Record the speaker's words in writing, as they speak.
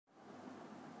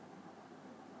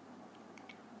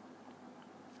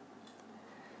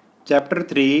Chapter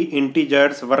 3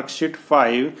 integers worksheet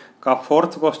 5 का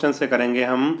 4th question से करेंगे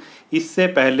हम। इससे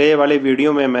पहले वाले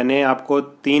वीडियो में मैंने आपको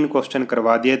 3 क्वेश्चन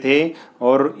करवा दिए थे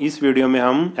और इस वीडियो में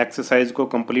हम एक्सरसाइज को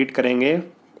कंप्लीट करेंगे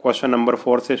क्वेश्चन नंबर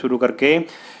 4 से शुरू करके।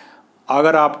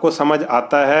 अगर आपको समझ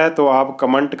आता है तो आप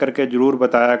कमेंट करके ज़रूर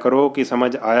बताया करो कि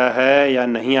समझ आया है या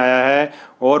नहीं आया है,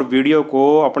 और वीडियो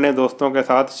को अपने दोस्तों के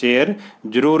साथ शेयर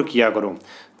ज़रूर किया करो।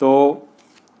 तो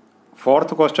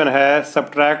 4th क्वेश्चन है,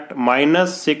 subtract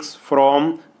 -6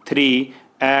 from 3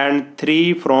 and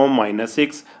 3 from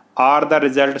 -6 are the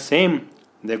result same.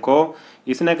 देखो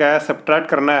इसने कहा है सब्ट्रैक्ट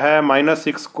करना है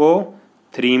 -6 को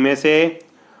 3 में से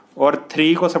और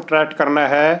 3 को सब्ट्रैक्ट करना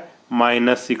है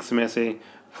 -6 में से।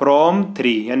 फ्रॉम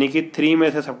 3 यानी कि 3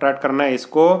 में से सब्ट्रैक्ट करना है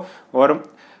इसको और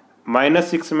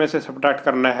 -6 में से सब्ट्रैक्ट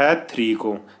करना है 3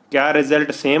 को। क्या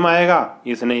रिजल्ट सेम आएगा,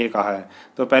 इसने ये कहा है।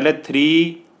 तो पहले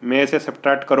 3 में से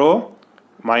सब्ट्रैक्ट करो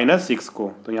 -6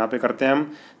 को, तो यहाँ पे करते हैं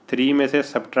हम 3 में से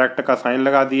सब्ट्रैक्ट का साइन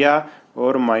लगा दिया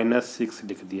और -6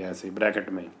 लिख दिया ऐसे ब्रैकेट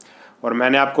में। और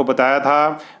मैंने आपको बताया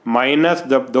था माइनस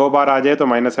जब 2 बार आ जाए तो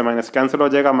माइनस से माइनस कैंसिल हो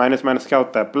जाएगा, माइनस माइनस क्या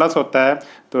होता है, प्लस होता है।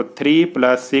 तो 3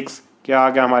 + 6 क्या आ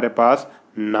गया हमारे पास,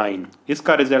 9।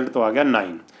 इसका रिजल्ट तो आ गया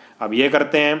 9। अब ये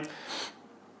करते हैं,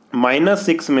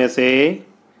 -6 में से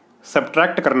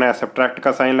सब्ट्रैक्ट करना है, सब्ट्रैक्ट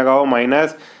का साइन लगाओ,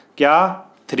 माइनस क्या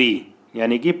 3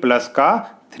 यानी कि प्लस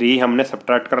का 3 हमने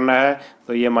सब्ट्रैक्ट करना है।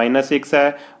 तो ये -6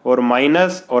 है और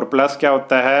माइनस और प्लस क्या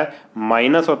होता है,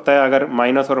 माइनस होता है। अगर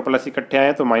माइनस और प्लस इकट्ठे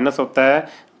आए तो माइनस होता है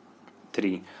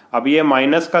 3। अब ये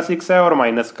माइनस का 6 है और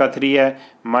माइनस का 3 है।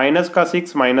 माइनस का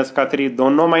 6 माइनस का 3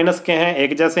 दोनों माइनस के हैं,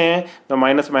 एक जैसे हैं, तो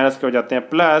माइनस माइनस के हो जाते हैं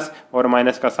प्लस और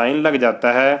माइनस का साइन लग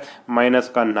जाता है, माइनस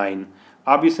का 9।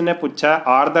 अब इसने पूछा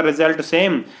आर द रिजल्ट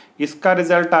सेम। इसका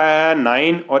रिजल्ट आया है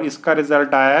 9 और इसका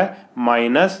रिजल्ट आया है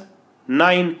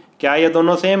 -9। क्या ये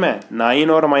दोनों सेम है, 9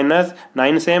 और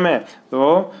 -9 सेम है।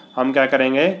 तो हम क्या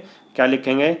करेंगे, क्या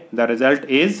लिखेंगे, the result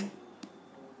is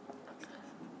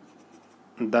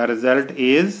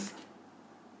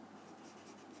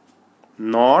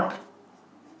not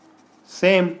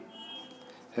same.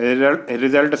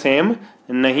 Result same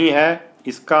नहीं है।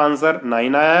 इसका आंसर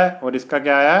 9 आया है और इसका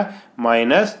क्या आया है,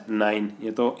 -9।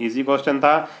 ये तो इजी क्वेश्चन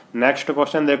था। नेक्स्ट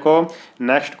क्वेश्चन देखो,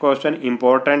 नेक्स्ट क्वेश्चन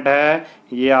इंपॉर्टेंट है,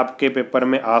 ये आपके पेपर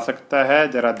में आ सकता है,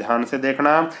 जरा ध्यान से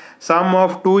देखना। सम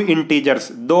ऑफ 2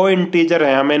 इंटीजर्स, 2 इंटीजर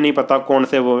है, हमें नहीं पता कौन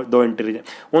से वो 2 इंटीजर,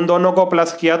 उन दोनों को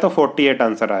प्लस किया तो 48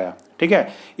 आंसर आया। ठीक है,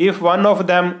 इफ वन ऑफ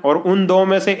देम, और उन दो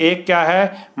में से एक क्या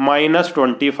है,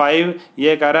 -25।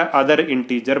 ये कह रहा है अदर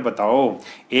इंटीजर बताओ।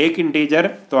 एक इंटीजर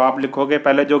तो आप लिखोगे,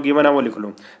 पहले जो गिवन है वो लिख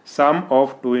लो, सम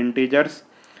of 2 integers,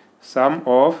 some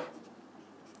of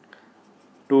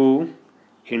 2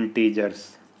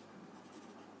 integers,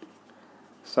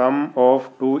 some of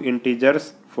 2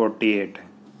 integers 48।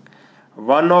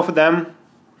 One of them,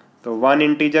 तो 1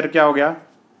 इंटीजर क्या हो गया,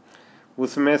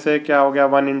 उसमें से क्या हो गया,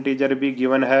 1 इंटीजर भी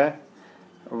गिवन है,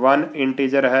 1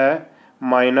 इंटीजर है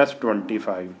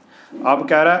 -25। अब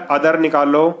कह रहा है अदर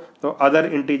निकालो, तो अदर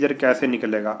इंटीजर कैसे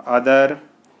निकलेगा, अदर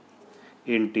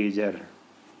इंटीजर।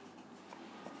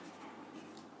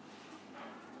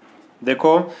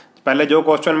 देखो पहले जो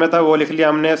क्वेश्चन में था वो लिख लिया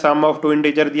हमने, सम ऑफ 2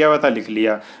 इंटीजर दिया हुआ था, लिख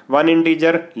लिया, 1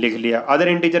 इंटीजर लिख लिया। अदर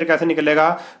इंटीजर कैसे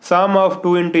निकलेगा, सम ऑफ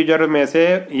 2 इंटीजर में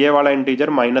से ये वाला इंटीजर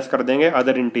माइनस कर देंगे,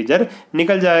 अदर इंटीजर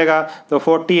निकल जाएगा। तो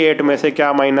 48 में से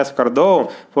क्या माइनस कर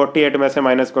दो, 48 में से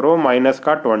माइनस करो माइनस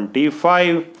का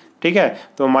 25। ठीक है,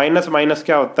 तो माइनस माइनस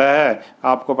क्या होता है,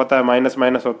 आपको पता है माइनस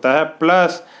माइनस होता है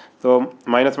प्लस, तो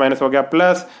माइनस माइनस हो गया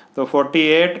प्लस। तो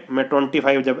 48 में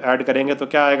 25 जब ऐड करेंगे तो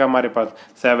क्या आएगा हमारे पास,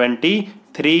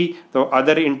 73। तो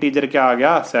अदर इंटीजर क्या आ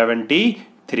गया,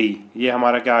 73। ये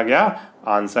हमारा क्या आ गया,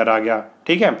 आंसर आ गया।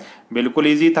 ठीक है, बिल्कुल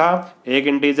इजी था। एक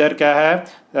इंटीजर क्या है,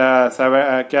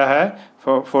 क्या है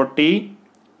 40,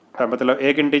 मतलब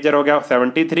एक इंटीजर हो गया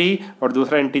 73 और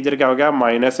दूसरा इंटीजर क्या हो गया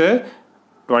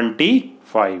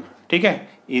 -25। ठीक है,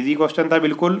 इजी क्वेश्चन था,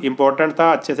 बिल्कुल इंपॉर्टेंट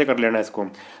था, अच्छे से कर लेना इसको।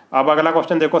 अब अगला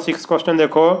क्वेश्चन देखो, 6 क्वेश्चन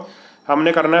देखो,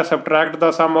 हमने करना है subtract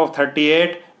the some of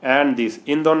 38 and this.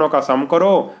 इन दोनों का सम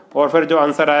करो और फिर जो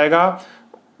आंसर आएगा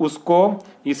उसको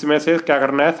इसमें से क्या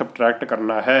करना है, सब्ट्रैक्ट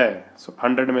करना है।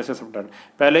 100 में से सब्ट्रैक्ट,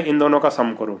 पहले इन दोनों का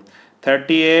सम करो,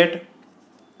 38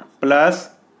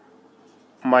 प्लस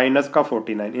माइनस का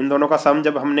 49, इन दोनों का सम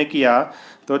जब हमने किया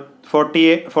तो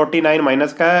 49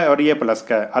 माइनस का है और ये प्लस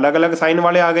का है, अलग अलग साइन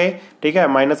वाले आ गए। ठीक है,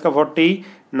 माइनस का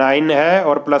 49 है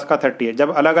और प्लस का 38।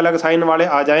 जब अलग अलग साइन वाले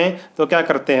आ जाएं तो क्या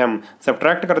करते हैं, हम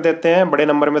सब्ट्रैक्ट कर देते हैं, बड़े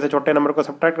नंबर में से छोटे नंबर को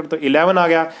सब्ट्रैक्ट करते, तो 11 आ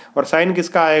गया और साइन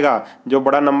किसका आएगा, जो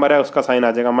बड़ा नंबर है उसका साइन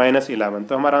आ जाएगा -11।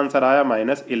 तो हमारा आंसर आया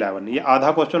 -11। ये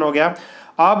आधा क्वेश्चन हो गया।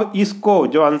 अब इसको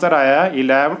जो आंसर आया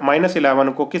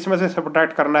 -11 को किस में से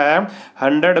सब्ट्रैक्ट करना है,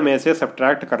 100 में से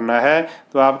सब्ट्रैक्ट करना है।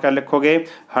 तो आप क्या लिखोगे,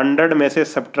 100 में से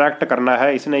सब्ट्रैक्ट करना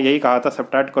है, इसने यही कहा था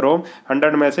सब्ट्रैक्ट करो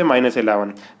 100 में से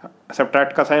 -11,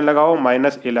 सब्ट्रैक्ट का साइन लगाओ,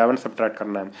 -11 सब्ट्रैक्ट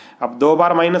करना है। अब 2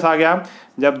 बार माइनस आ गया,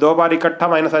 जब 2 बार इकट्ठा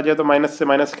माइनस आ जाए तो माइनस से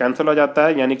माइनस कैंसिल हो जाता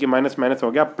है, यानी कि माइनस माइनस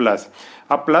हो गया प्लस।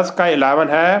 अब प्लस का 11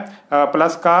 है,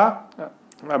 प्लस का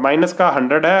माइनस का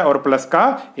 100 है और प्लस का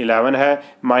 11 है,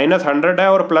 -100 है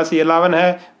और प्लस 11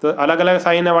 है, तो अलग अलग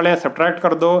साइन वाले हैं, सब्ट्रैक्ट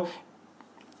कर दो,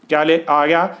 क्या ले आ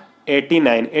गया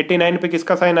 89। 89 पे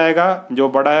किसका साइन आएगा, जो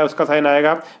बड़ा है उसका साइन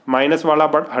आएगा, माइनस वाला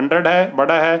 100 है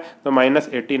बड़ा है, तो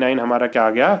 -89 हमारा क्या आ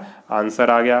गया, आंसर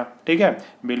आ गया। ठीक है,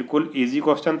 बिल्कुल इजी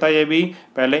क्वेश्चन था ये भी।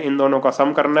 पहले इन दोनों का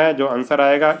सम करना है, जो आंसर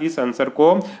आएगा इस आंसर को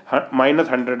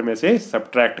 -100 में से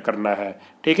सब्ट्रैक्ट करना है।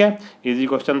 ठीक है, इजी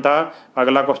क्वेश्चन था।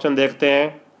 अगला क्वेश्चन देखते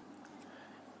हैं।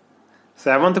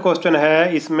 7th क्वेश्चन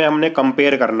है, इसमें हमने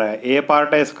कंपेयर करना है। ए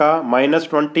पार्ट है इसका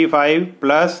 -25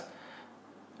 प्लस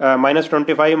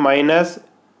 -25 माइनस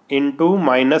इंटू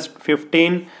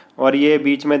 -15, और ये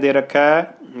बीच में दे रखा है,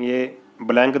 ये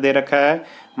ब्लैंक दे रखा है,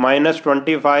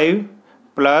 -25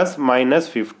 प्लस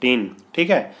 -15। ठीक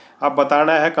है, अब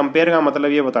बताना है, कंपेयर का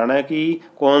मतलब ये बताना है कि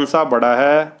कौन सा बड़ा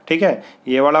है। ठीक है,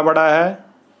 ये वाला बड़ा है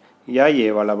या ये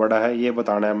वाला बड़ा है, ये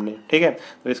बताना है हमने। ठीक है,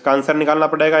 तो इसका आंसर निकालना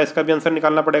पड़ेगा, इसका भी आंसर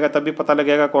निकालना पड़ेगा, तभी पता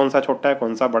लगेगा कौन सा छोटा है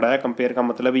कौन सा बड़ा है। कंपेयर का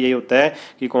मतलब यही होता है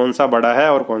कि कौन सा बड़ा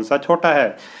है और कौन सा छोटा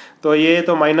है। तो ये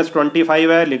तो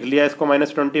 -25 है, लिख लिया इसको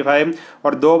 -25,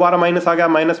 और 2 बार माइनस आ गया,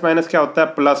 माइनस माइनस क्या होता है,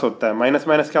 प्लस होता है, माइनस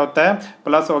माइनस क्या होता है,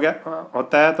 प्लस हो गया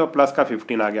होता है, तो प्लस का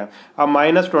 15 आ गया। अब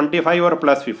 -25 और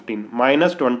 +15,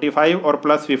 -25 और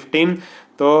 +15,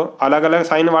 तो अलग अलग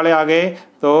साइन वाले आ गए,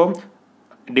 तो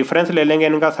डिफरेंस ले लेंगे,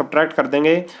 इनका सब्ट्रैक्ट कर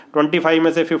देंगे। 25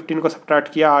 में से 15 को सब्ट्रैक्ट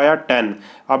किया, आया 10।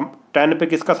 अब 10 पे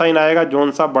किसका साइन आएगा,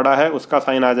 जोन सा बड़ा है उसका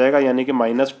साइन आ जाएगा, यानी कि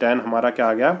 -10 हमारा क्या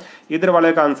आ गया, इधर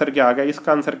वाले का आंसर क्या आ गया,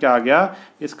 इसका आंसर क्या आ गया,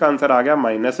 इसका आंसर आ गया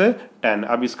 -10।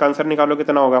 अब इसका आंसर निकालो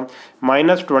कितना होगा,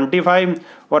 -25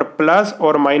 और प्लस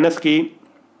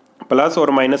और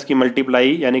माइनस की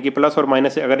मल्टीप्लाई, यानी कि प्लस और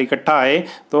माइनस अगर इकट्ठा आए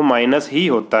तो माइनस ही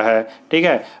होता है। ठीक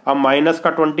है, अब माइनस का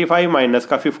 25 माइनस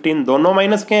का 15 दोनों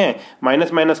माइनस के हैं,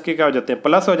 माइनस माइनस के क्या हो जाते हैं,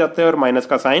 प्लस हो जाते हैं, और माइनस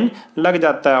का साइन लग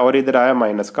जाता है, और इधर आया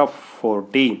माइनस का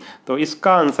 40, तो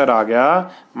इसका आंसर आ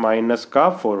गया माइनस का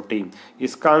 40।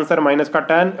 इसका आंसर माइनस का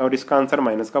 10 और इसका आंसर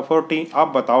माइनस का 40।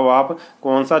 अब बताओ आप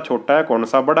कौन सा छोटा है कौन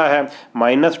सा बड़ा है,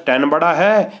 -10 बड़ा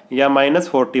है या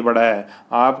 -40 बड़ा है।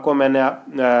 आपको मैंने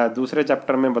दूसरे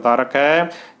चैप्टर में बता रखा है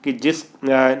कि जिस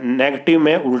नेगेटिव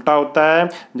में उल्टा होता है,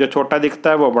 जो छोटा दिखता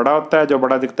है वो बड़ा होता है, जो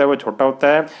बड़ा दिखता है वो छोटा होता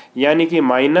है, यानी कि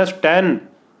 -10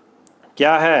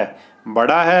 क्या है,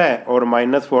 बड़ा है, और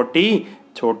 -40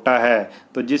 छोटा है।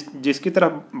 तो जिसकी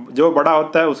तरफ जो बड़ा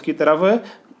होता है उसकी तरफ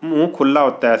मुंह खुला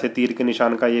होता है, ऐसे तीर के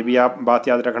निशान का, ये भी आप बात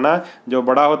याद रखना, जो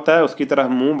बड़ा होता है उसकी तरफ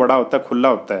मुंह बड़ा होता है, खुला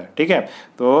होता है। ठीक है,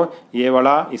 तो ये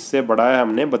वाला इससे बड़ा है,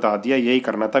 हमने बता दिया, यही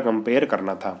करना था, कंपेयर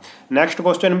करना था। नेक्स्ट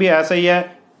क्वेश्चन भी ऐसा ही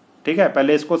है। ठीक है,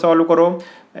 पहले इसको सॉल्व करो।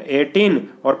 18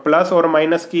 और प्लस और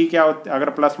माइनस की क्या होता है, अगर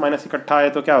प्लस माइनस इकट्ठा है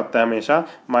तो क्या होता है, हमेशा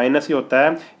माइनस ही होता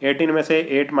है। 18 में से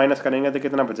 8 माइनस करेंगे तो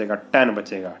कितना बचेगा, 10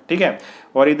 बचेगा। ठीक है,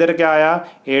 और इधर क्या आया,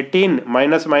 18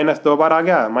 माइनस माइनस 2 बार आ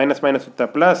गया, माइनस माइनस होता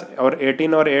है प्लस, और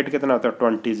 18 और 8 कितना होता है,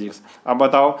 26। अब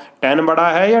बताओ 10 बड़ा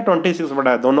है या 26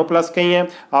 बड़ा है, दोनों प्लस के ही हैं।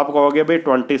 आप कहोगे भाई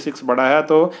 26 बड़ा है,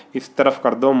 तो इस तरफ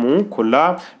कर दो मुंह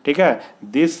खुला। ठीक है,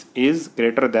 this is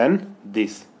greater than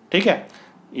this. ठीक है,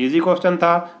 इजी क्वेश्चन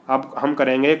था। अब हम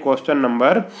करेंगे क्वेश्चन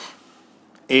नंबर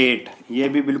 8। ये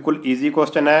भी बिल्कुल इजी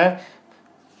क्वेश्चन है।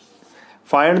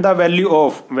 Find the value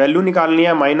of, value निकालनी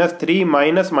है -3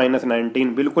 माइनस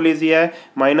 -19, बिल्कुल इजी है।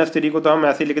 -3 को तो हम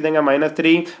ऐसे लिख देंगे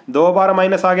 -3, 2 बार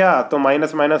माइनस आ गया तो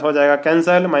माइनस माइनस हो जाएगा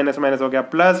कैंसिल, माइनस माइनस हो गया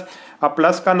प्लस। अब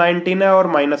प्लस का 19 है और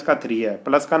माइनस का 3 है,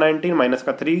 प्लस का 19 माइनस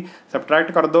का 3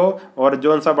 सब्ट्रैक्ट कर दो, और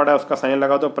जो सा बड़ा है उसका साइन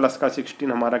लगा दो, प्लस का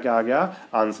 16 हमारा क्या आ गया,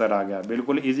 आंसर आ गया।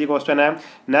 बिल्कुल इजी क्वेश्चन है।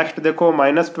 नेक्स्ट देखो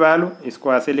 -12,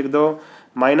 इसको ऐसे लिख दो,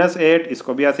 -8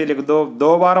 इसको भी ऐसे लिख दो,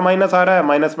 2 बार माइनस आ रहा है,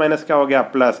 माइनस माइनस क्या हो गया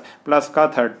प्लस, प्लस का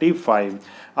 35।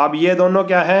 अब ये दोनों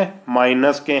क्या है,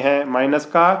 माइनस के हैं, माइनस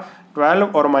का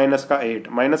 12 और माइनस का 8,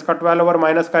 माइनस का 12 और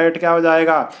माइनस का 8 क्या हो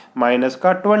जाएगा, माइनस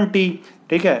का 20।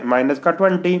 ठीक है, माइनस का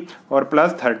 20 और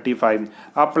प्लस 35।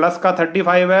 अब प्लस का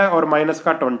 35 है और माइनस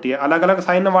का 20 है, अलग अलग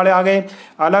साइन वाले आ गए,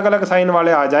 अलग अलग साइन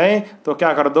वाले आ जाएं तो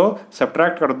क्या कर दो,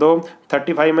 सब्ट्रैक्ट कर दो।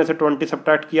 35 में से 20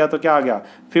 सब्ट्रैक्ट किया तो क्या आ गया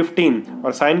 15,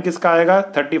 और साइन किसका आएगा,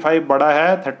 35 बड़ा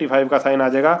है, 35 का साइन आ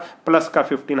जाएगा, प्लस का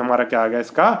 15 हमारा क्या आ गया,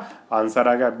 इसका आंसर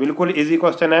आ गया। बिल्कुल इजी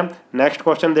क्वेश्चन है। नेक्स्ट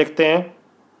क्वेश्चन देखते हैं।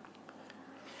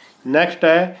 नेक्स्ट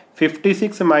है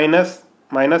 56 माइनस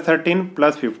 -13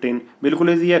 प्लस 15 बिल्कुल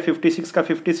ईजी है। 56 का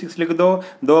 56 लिख दो,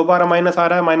 2 बार माइनस आ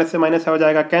रहा है, माइनस से माइनस हो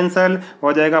जाएगा कैंसिल,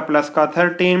 हो जाएगा प्लस का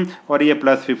 13 और ये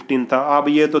प्लस 15 था। अब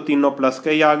ये तो तीनों प्लस के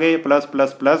ही आ गए, प्लस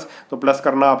प्लस प्लस, तो प्लस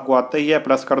करना आपको आता ही है,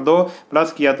 प्लस कर दो।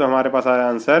 प्लस किया तो हमारे पास आया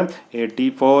आंसर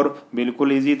 84,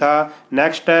 बिल्कुल ईजी था।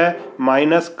 नेक्स्ट है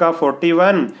माइनस का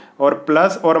 41 और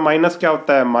प्लस और माइनस क्या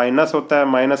होता है, माइनस होता है,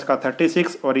 माइनस का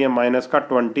 36 और ये माइनस का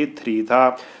 23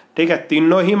 था। ठीक है,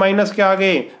 तीनों ही माइनस के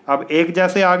आगे, अब एक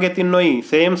जैसे आगे तीनों ही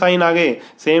सेम साइन आगे,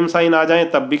 सेम साइन आ जाए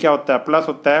तब भी क्या होता है, प्लस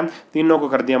होता है। तीनों को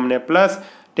कर दिया हमने प्लस।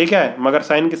 ठीक है, मगर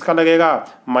साइन किसका लगेगा,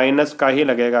 माइनस का ही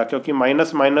लगेगा, क्योंकि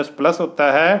माइनस माइनस प्लस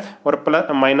होता है और प्लस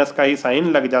माइनस का ही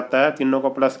साइन लग जाता है। तीनों को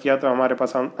प्लस किया तो हमारे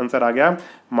पास आंसर आ गया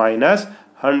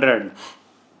 -100।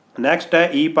 नेक्स्ट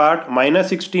है ई पार्ट,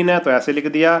 -16 है तो ऐसे लिख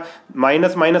दिया।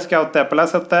 माइनस माइनस क्या होता है,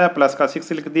 प्लस होता है, प्लस का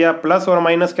 6 लिख दिया। प्लस और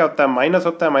माइनस क्या होता है, माइनस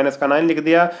होता है, माइनस का 9 लिख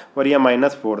दिया और ये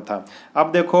 -4 था।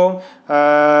 अब देखो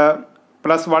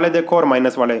प्लस वाले देखो और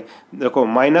माइनस वाले देखो,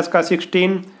 माइनस का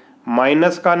 16,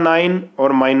 माइनस का 9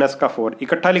 और माइनस का 4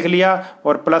 इकट्ठा लिख लिया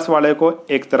और प्लस वाले को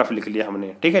एक तरफ लिख लिया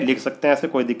हमने। ठीक है, लिख सकते हैं ऐसे,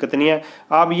 कोई दिक्कत नहीं है।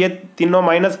 अब ये तीनों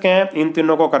माइनस के हैं, इन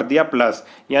तीनों को कर दिया प्लस,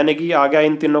 यानी कि आ गया,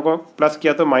 इन तीनों को प्लस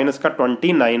किया तो माइनस का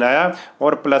 29 आया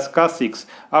और प्लस का 6।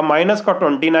 अब माइनस का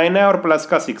 29 है और प्लस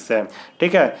का 6 है।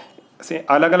 ठीक है, से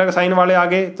अलग अलग साइन वाले आ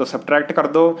गए तो सब्ट्रैक्ट कर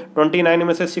दो। 29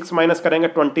 में से 6 माइनस करेंगे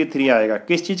 23 आएगा।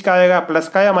 किस चीज़ का आएगा, प्लस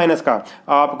का या माइनस का,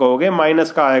 आप कहोगे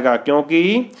माइनस का आएगा,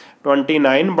 क्योंकि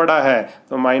 29 बड़ा है,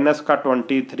 तो माइनस का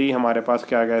 23 हमारे पास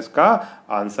क्या आ गया, इसका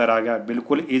आंसर आ गया।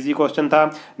 बिल्कुल इजी क्वेश्चन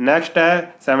था। नेक्स्ट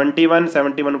है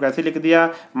 71 को ऐसे लिख दिया,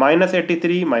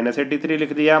 -83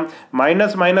 लिख दिया।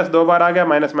 माइनस माइनस 2 बार आ गया,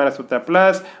 माइनस माइनस होता है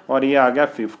प्लस और ये आ गया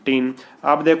 15।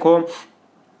 अब देखो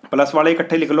प्लस वाले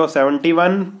इकट्ठे लिख लो,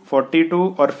 71,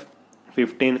 42 और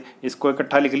 15, इसको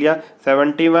इकट्ठा लिख लिया।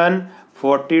 71,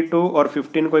 42 और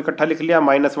 15 को इकट्ठा लिख लिया,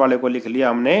 माइनस वाले को लिख लिया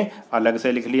हमने, अलग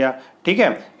से लिख लिया। ठीक है,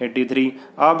 83।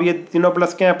 अब ये तीनों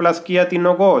प्लस के हैं, प्लस किया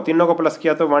तीनों को प्लस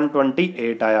किया तो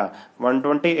 128 आया,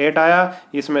 128 आया।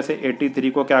 इसमें से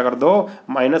 83 को क्या कर दो,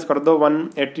 माइनस कर दो।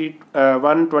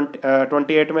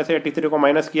 128 में से 83 को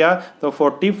माइनस किया तो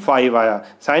 45 आया।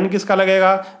 साइन किसका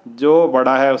लगेगा, जो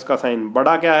बड़ा है उसका साइन।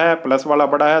 बड़ा क्या है, प्लस वाला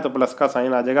बड़ा है तो प्लस का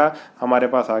साइन आ जाएगा। हमारे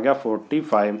पास आ गया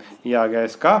 45, ये आ गया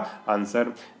इसका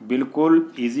आंसर। बिल्कुल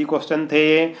इजी क्वेश्चन थे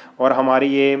ये, और हमारी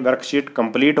ये वर्कशीट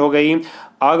कंप्लीट हो गई।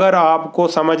 अगर आपको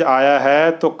समझ आया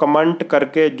है तो कमेंट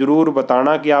करके ज़रूर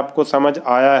बताना कि आपको समझ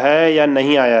आया है या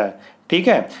नहीं आया है। ठीक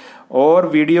है, और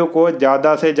वीडियो को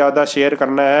ज़्यादा से ज़्यादा शेयर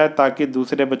करना है ताकि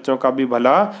दूसरे बच्चों का भी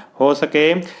भला हो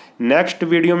सके। नेक्स्ट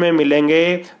वीडियो में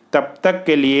मिलेंगे, तब तक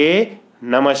के लिए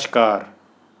नमस्कार।